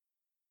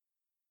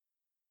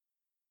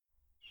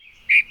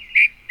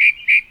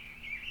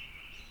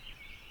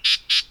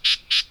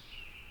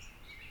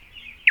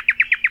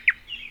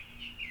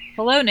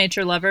Hello,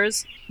 nature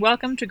lovers.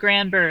 Welcome to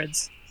Grand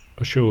Birds.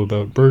 A show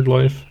about bird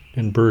life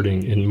and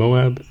birding in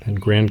Moab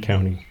and Grand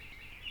County.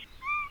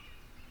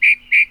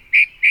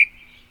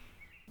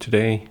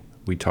 Today,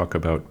 we talk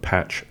about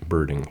patch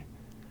birding.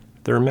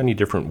 There are many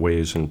different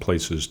ways and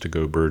places to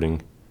go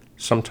birding.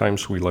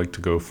 Sometimes we like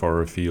to go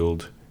far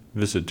afield,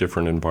 visit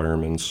different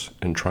environments,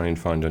 and try and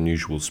find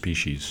unusual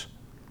species.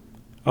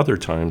 Other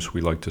times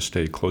we like to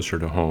stay closer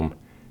to home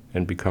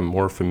and become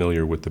more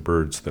familiar with the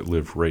birds that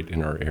live right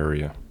in our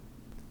area.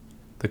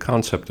 The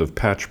concept of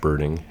patch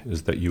birding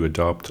is that you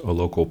adopt a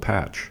local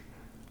patch,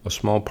 a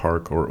small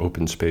park or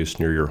open space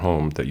near your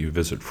home that you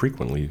visit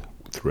frequently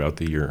throughout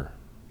the year.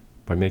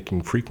 By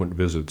making frequent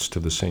visits to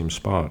the same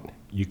spot,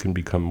 you can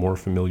become more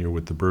familiar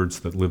with the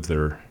birds that live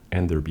there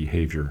and their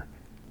behavior.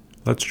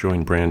 Let's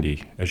join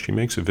Brandy as she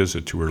makes a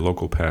visit to her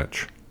local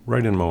patch,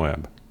 right in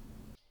Moab.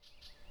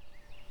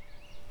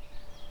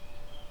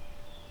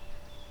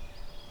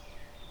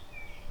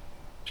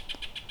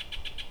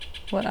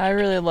 What I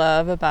really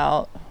love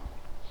about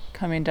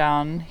coming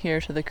down here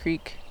to the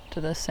creek,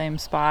 to the same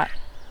spot,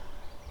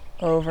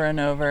 over and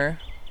over,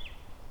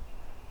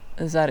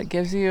 is that it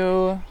gives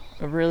you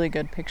a really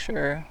good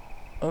picture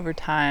over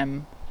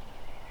time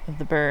of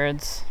the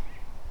birds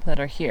that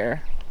are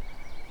here.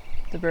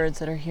 The birds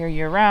that are here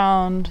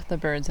year-round, the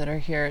birds that are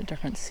here at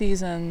different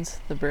seasons,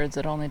 the birds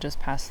that only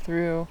just pass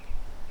through.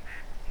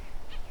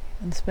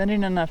 And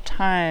spending enough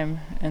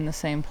time in the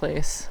same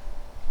place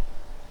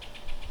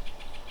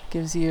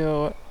gives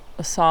you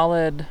a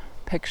solid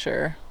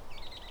picture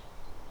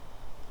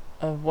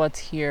of what's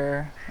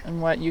here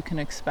and what you can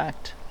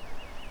expect,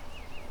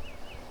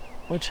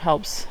 which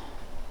helps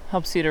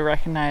you to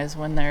recognize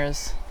when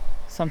there's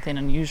something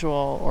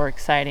unusual or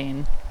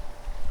exciting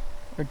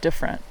or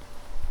different.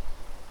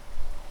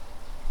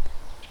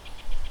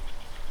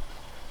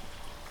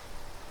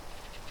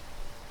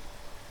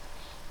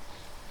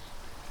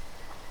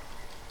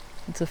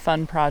 It's a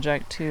fun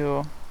project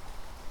to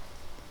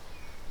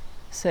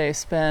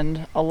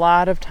spend a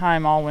lot of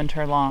time all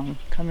winter long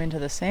coming to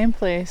the same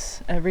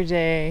place every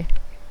day,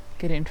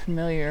 getting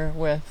familiar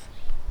with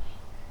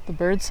the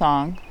bird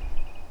song.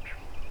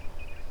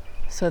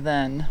 So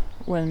then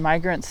when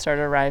migrants start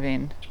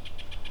arriving,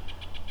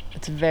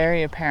 it's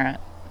very apparent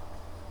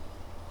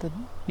that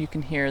you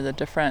can hear the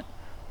different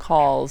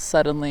calls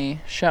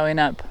suddenly showing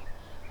up,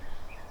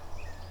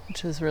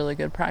 which is really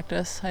good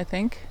practice, I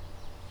think.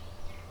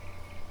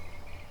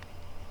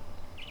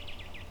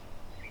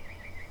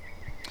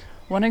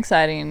 One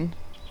exciting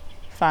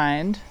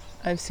find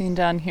I've seen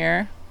down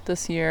here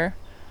this year,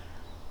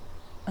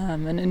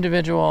 an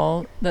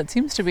individual that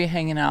seems to be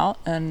hanging out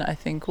and I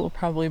think will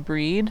probably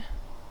breed,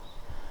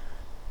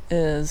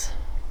 is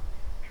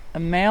a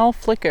male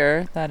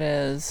flicker that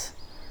is,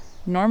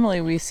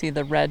 normally we see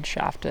the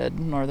red-shafted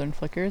northern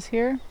flickers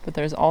here, but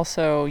there's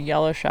also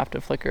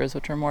yellow-shafted flickers,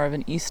 which are more of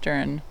an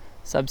eastern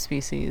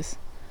subspecies.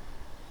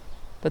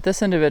 But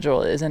this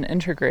individual is an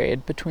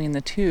intergrade between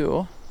the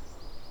two,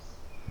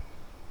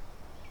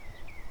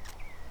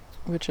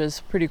 which is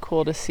pretty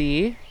cool to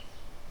see.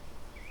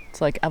 It's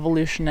like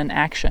evolution in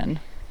action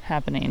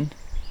happening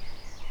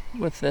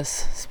with this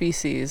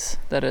species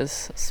that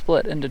is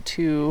split into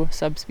two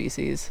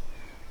subspecies,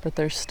 but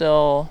they're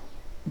still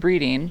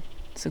breeding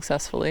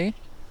successfully.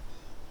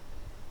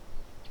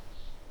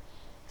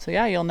 So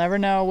yeah, you'll never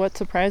know what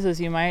surprises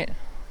you might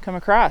come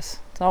across.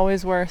 It's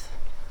always worth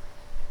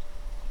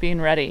being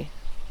ready.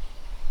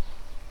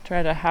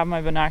 Try to have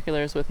my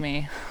binoculars with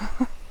me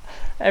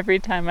every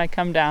time I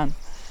come down,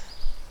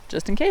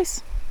 just in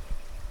case.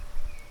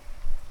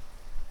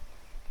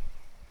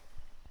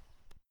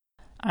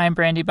 I'm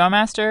Brandy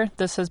Bowmaster.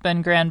 This has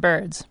been Grand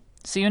Birds.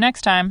 See you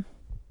next time.